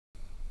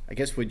I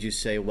guess, would you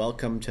say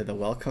welcome to the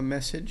welcome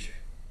message?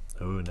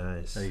 Oh,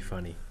 nice. That'd be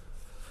funny.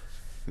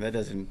 That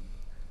doesn't...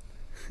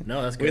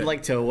 No, that's good. We'd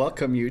like to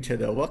welcome you to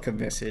the welcome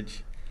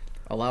message.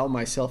 Allow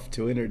myself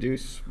to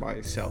introduce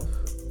myself.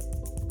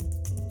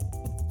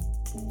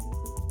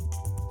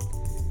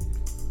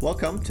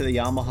 Welcome to the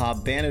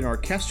Yamaha Band and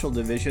Orchestral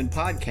Division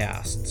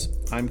podcasts.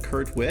 I'm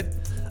Kurt Witt.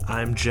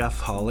 I'm Jeff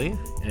Hawley.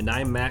 And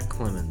I'm Matt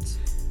Clemens.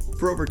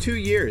 For over 2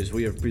 years,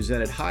 we have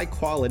presented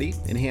high-quality,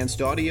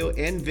 enhanced audio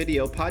and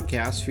video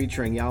podcasts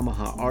featuring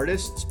Yamaha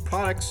artists,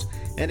 products,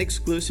 and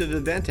exclusive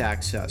event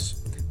access.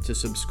 To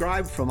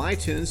subscribe from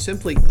iTunes,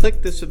 simply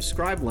click the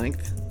subscribe link.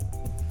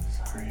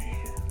 Sorry.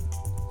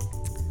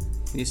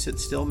 Can you sit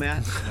still,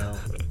 Matt? No.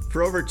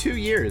 For over 2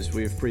 years,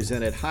 we've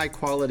presented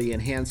high-quality,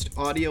 enhanced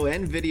audio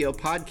and video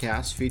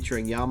podcasts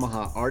featuring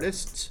Yamaha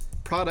artists,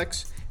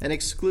 products, and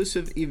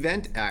exclusive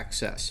event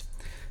access.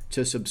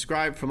 To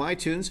subscribe from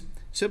iTunes,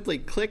 simply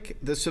click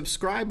the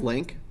subscribe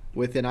link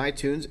within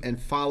iTunes and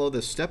follow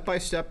the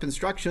step-by-step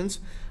instructions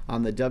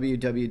on the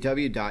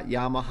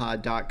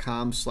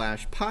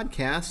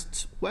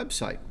www.yamaha.com/podcasts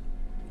website.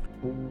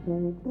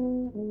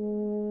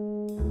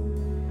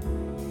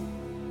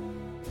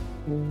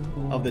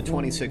 Of the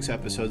 26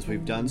 episodes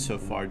we've done so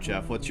far,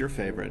 Jeff, what's your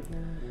favorite?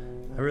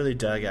 I really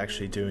dug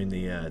actually doing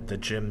the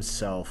Jim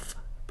Self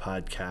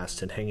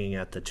podcast and hanging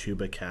at the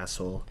Tuba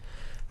Castle.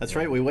 That's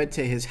right. We went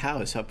to his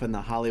house up in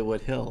the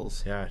Hollywood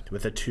Hills. Yeah,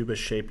 with a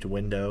tuba-shaped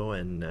window,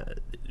 and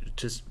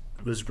just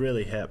was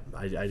really hip.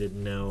 I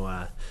didn't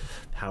know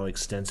how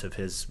extensive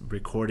his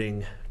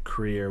recording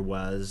career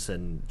was,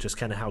 and just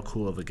kind of how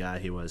cool of a guy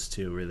he was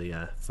too. Really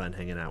fun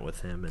hanging out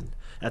with him. And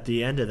at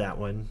the end of that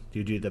one,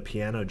 you do the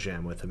piano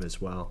jam with him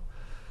as well.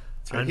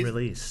 It's right.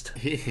 Unreleased.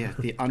 Yeah,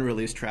 the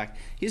unreleased track.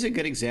 He's a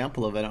good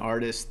example of an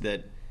artist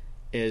that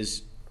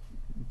is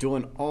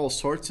doing all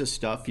sorts of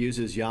stuff,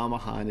 uses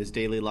Yamaha in his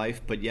daily life,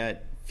 but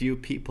yet few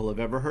people have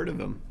ever heard of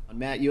him.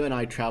 Matt, you and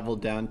I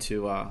traveled down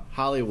to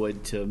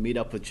Hollywood to meet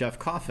up with Jeff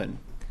Coffin.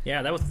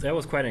 Yeah, that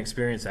was quite an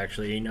experience,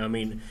 actually. I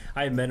mean,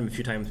 I've met him a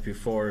few times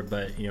before,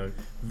 but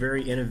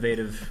very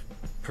innovative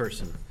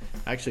person.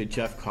 Actually,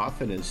 Jeff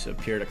Coffin has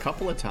appeared a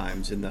couple of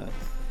times in the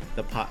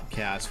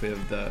podcast. We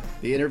have the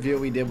interview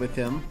we did with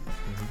him,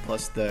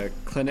 plus the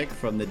clinic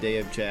from the Day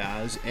of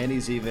Jazz, and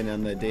he's even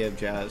on the Day of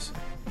Jazz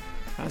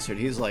concert.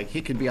 He's like,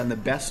 he could be on the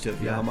best of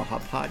Yamaha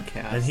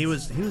podcasts. And he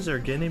was our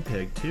guinea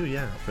pig too,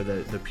 for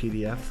the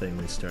PDF thing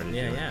we started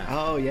doing. Yeah.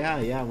 Oh,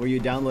 yeah, where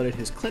you downloaded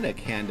his clinic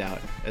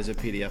handout as a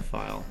PDF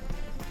file.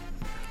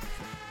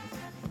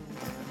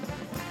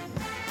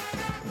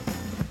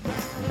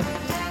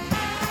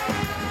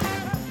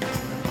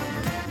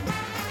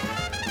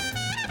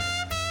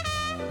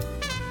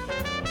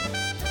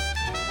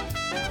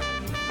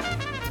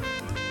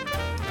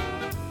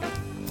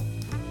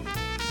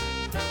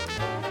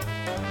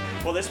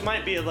 Well, this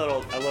might be a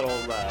little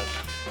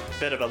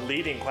bit of a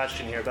leading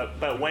question here,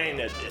 but Wayne,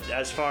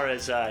 as far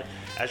as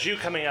you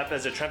coming up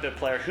as a trumpet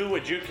player, who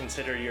would you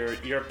consider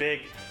your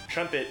big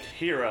trumpet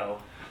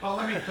hero? Well,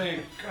 let me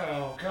think.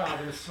 Oh, God,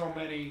 there's so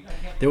many.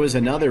 There was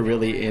another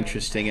really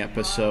interesting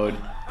episode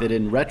that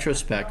in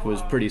retrospect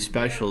was pretty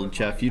special.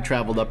 Jeff, you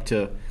traveled up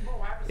to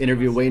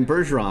interview Wayne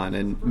Bergeron,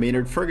 and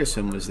Maynard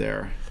Ferguson was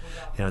there.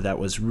 That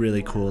was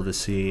really cool to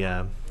see,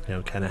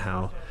 kind of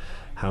how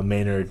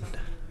Maynard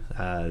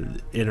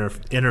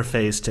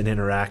interfaced and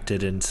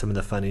interacted, and some of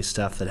the funny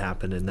stuff that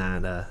happened in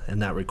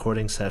that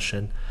recording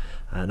session,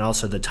 and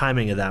also the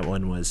timing of that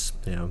one was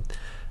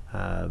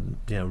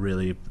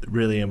really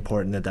really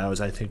important. That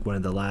was, I think, one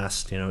of the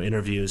last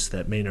interviews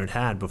that Maynard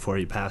had before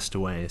he passed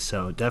away.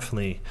 So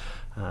definitely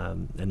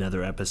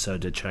another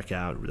episode to check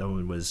out. That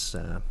one was.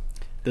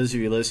 Those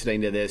of you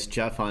listening to this,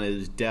 Jeff on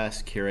his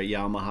desk here at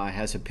Yamaha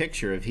has a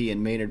picture of he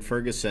and Maynard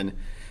Ferguson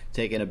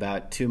taken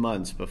about 2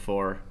 months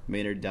before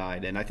Maynard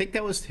died. And I think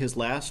that was his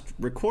last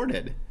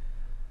recorded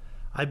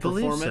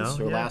performance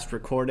or last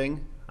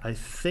recording. I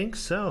think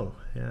so,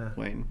 yeah.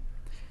 Wayne.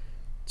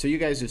 So you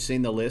guys have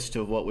seen the list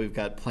of what we've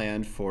got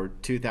planned for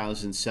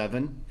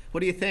 2007.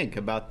 What do you think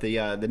about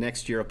the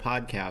next year of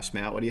podcasts,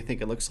 Matt? What do you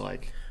think it looks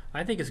like?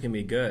 I think it's going to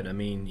be good. I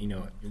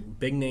mean,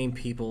 big name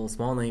people,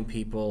 small name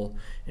people.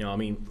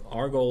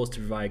 Our goal is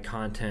to provide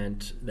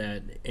content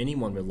that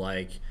anyone would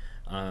like,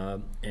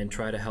 and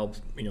try to help,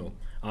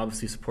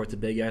 obviously support the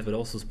big guys, but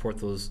also support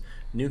those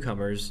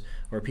newcomers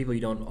or people you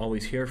don't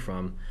always hear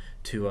from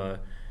to,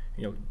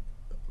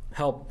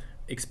 help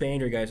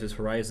expand your guys'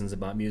 horizons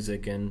about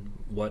music and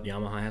what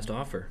Yamaha has to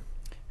offer.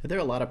 There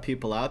are a lot of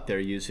people out there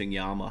using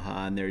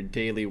Yamaha in their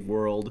daily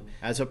world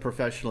as a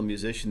professional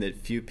musician that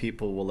few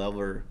people will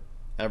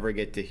ever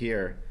get to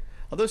hear.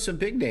 Although some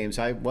big names,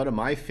 one of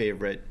my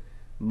favorite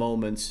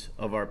moments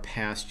of our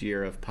past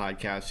year of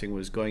podcasting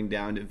was going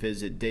down to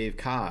visit Dave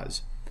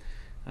Kaz.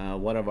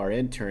 One of our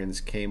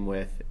interns came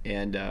with,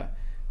 and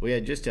we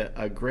had just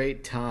a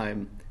great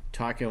time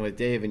talking with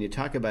Dave. And you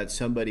talk about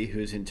somebody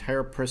whose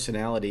entire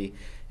personality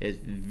is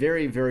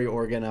very, very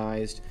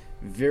organized,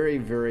 very,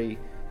 very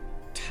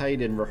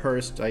tight and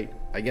rehearsed. I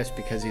guess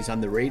because he's on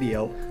the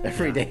radio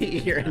every day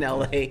here in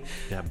LA.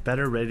 Yeah,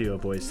 better radio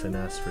voice than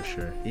us for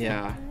sure.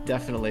 Yeah,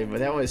 definitely. But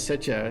that was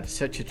such a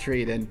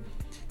treat. And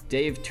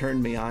Dave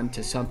turned me on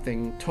to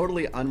something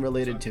totally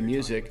unrelated to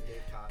music,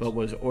 but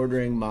was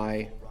ordering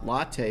my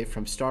latte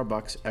from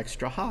Starbucks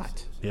extra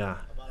hot. Yeah,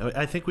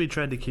 I think we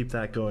tried to keep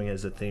that going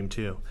as a theme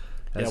too.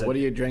 What do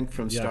you drink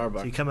from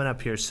Starbucks? You're coming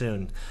up here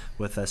soon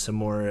with some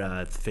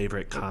more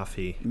favorite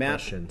coffee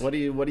Matt, questions. what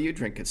do you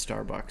drink at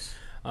Starbucks?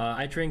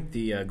 I drink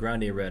the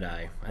Grande Red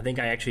Eye. I think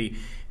I actually,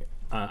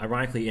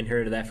 ironically,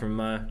 inherited that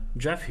from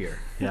Jeff here.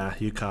 Yeah,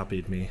 you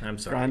copied me. I'm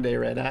sorry. Grande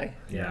Red Eye?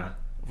 Yeah.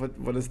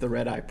 What is the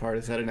red eye part?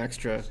 Is that an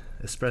extra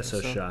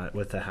Espresso shot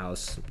with the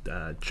house.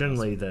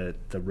 Generally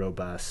the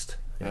robust.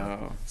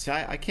 Oh, see,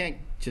 I can't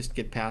just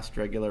get past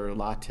regular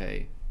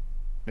latte.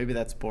 Maybe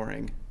that's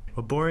boring.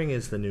 Well, boring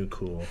is the new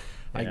cool.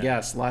 I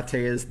guess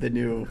latte is the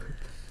new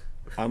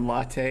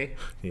unlatte.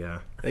 Yeah.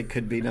 It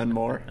could be none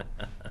more.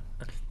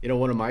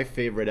 One of my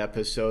favorite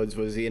episodes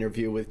was the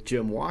interview with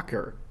Jim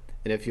Walker.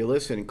 And if you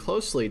listen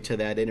closely to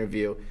that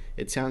interview,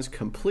 it sounds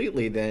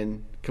completely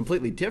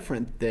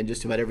different than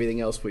just about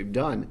everything else we've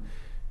done,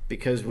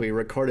 because we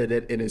recorded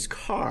it in his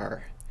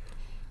car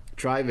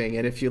driving.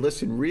 And if you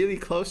listen really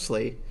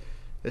closely,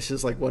 this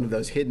is like one of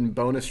those hidden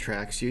bonus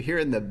tracks. You hear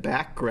in the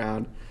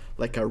background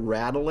like a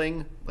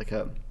rattling, like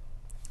a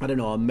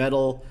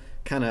metal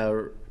kind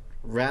of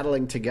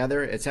rattling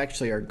together. It's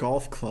actually our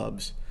golf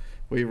clubs.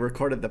 We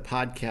recorded the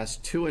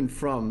podcast to and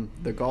from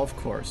the golf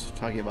course,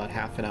 talking about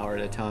half an hour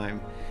at a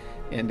time.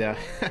 And I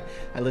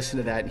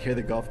listened to that and hear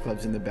the golf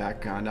clubs in the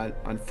background.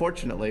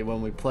 Unfortunately,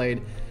 when we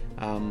played,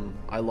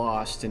 I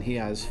lost, and he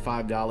has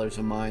 $5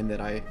 of mine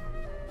that I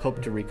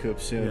hope to recoup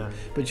soon. Yeah.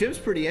 But Jim's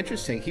pretty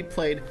interesting. He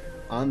played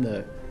on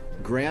the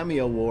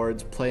Grammy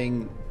Awards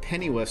playing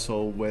penny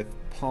whistle with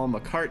Paul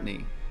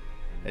McCartney,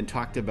 and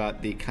talked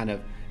about the kind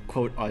of,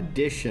 quote,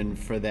 audition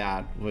for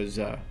that was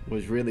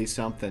really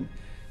something.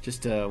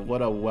 Just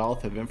what a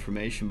wealth of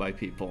information by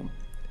people.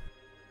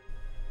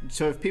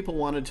 So if people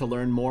wanted to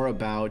learn more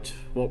about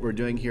what we're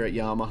doing here at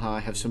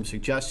Yamaha, have some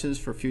suggestions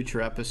for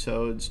future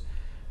episodes,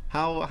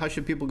 how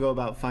should people go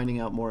about finding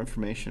out more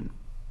information?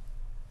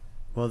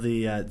 Well,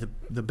 the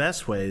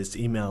best way is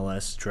to email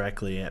us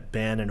directly at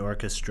band and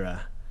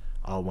orchestra,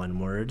 all one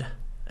word,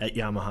 at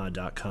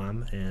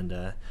yamaha.com.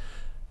 And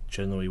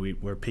generally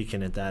we're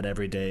peeking at that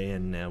every day,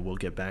 and we'll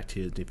get back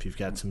to you if you've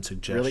got some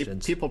suggestions. Really?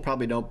 People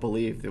probably don't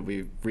believe that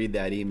we read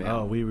that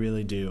email. Oh, we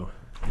really do.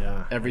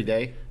 Yeah. Every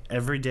day?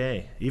 Every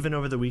day. Even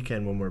over the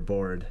weekend when we're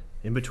bored,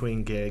 in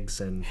between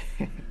gigs and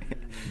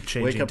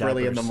changing Wake up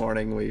early in the diapers.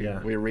 morning,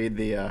 we read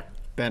the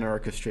Ben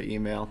Orchestra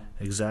email.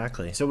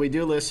 Exactly. So we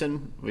do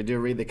listen, we do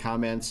read the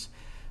comments,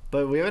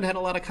 but we haven't had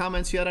a lot of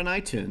comments yet on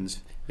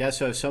iTunes. Yeah,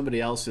 so if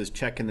somebody else is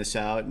checking this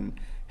out and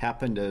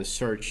happened to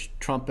search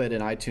trumpet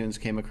in iTunes,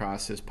 came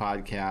across this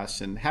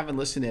podcast and haven't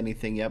listened to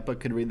anything yet, but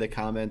could read the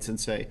comments and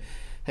say,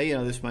 hey,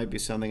 this might be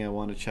something I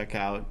want to check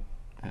out,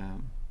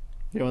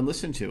 and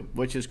listen to,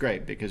 which is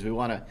great, because we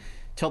want to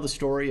tell the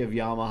story of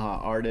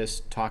Yamaha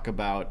artists, talk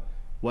about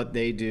what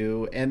they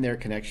do and their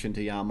connection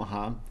to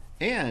Yamaha.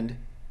 And,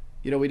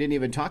 we didn't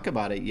even talk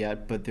about it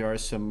yet, but there are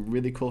some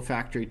really cool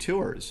factory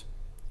tours.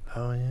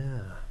 Oh,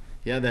 yeah.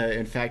 Yeah,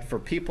 in fact, for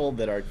people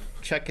that are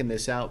checking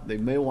this out, they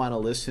may want to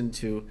listen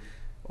to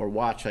or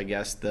watch, I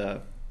guess,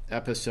 the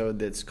episode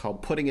that's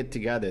called Putting It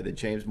Together, the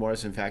James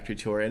Morrison Factory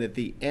Tour. And at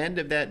the end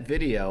of that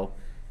video,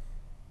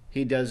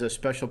 he does a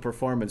special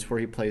performance where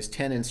he plays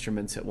 10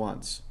 instruments at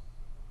once.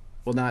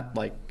 Well, not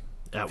like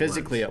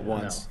physically at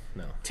once.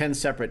 No. 10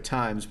 separate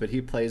times, but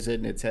he plays it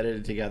and it's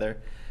edited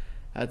together.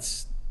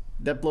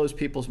 That blows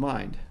people's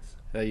mind.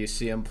 You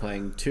see him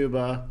playing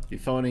tuba,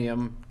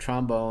 euphonium,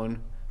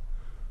 trombone,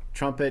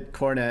 trumpet,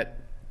 cornet,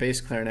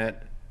 bass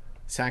clarinet,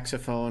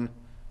 saxophone,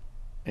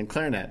 and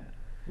clarinet.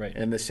 Right.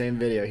 In the same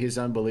video. He's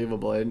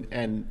unbelievable,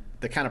 and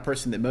the kind of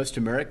person that most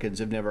Americans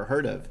have never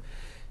heard of.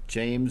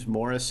 James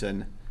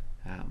Morrison,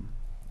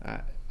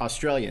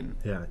 Australian.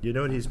 Yeah. You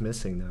know what he's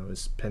missing, though,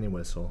 is penny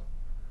whistle.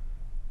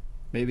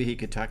 Maybe he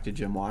could talk to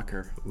Jim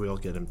Walker. We'll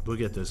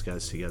get those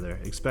guys together.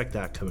 Expect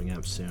that coming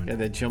up soon. Yeah,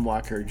 the Jim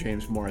Walker,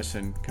 James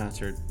Morrison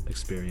concert.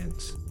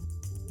 Experience.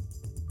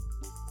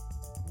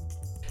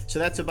 So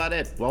that's about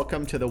it.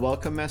 Welcome to the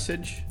welcome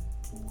message.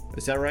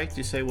 Is that right? Do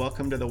you say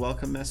welcome to the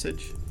welcome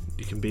message?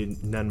 You can be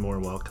none more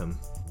welcome.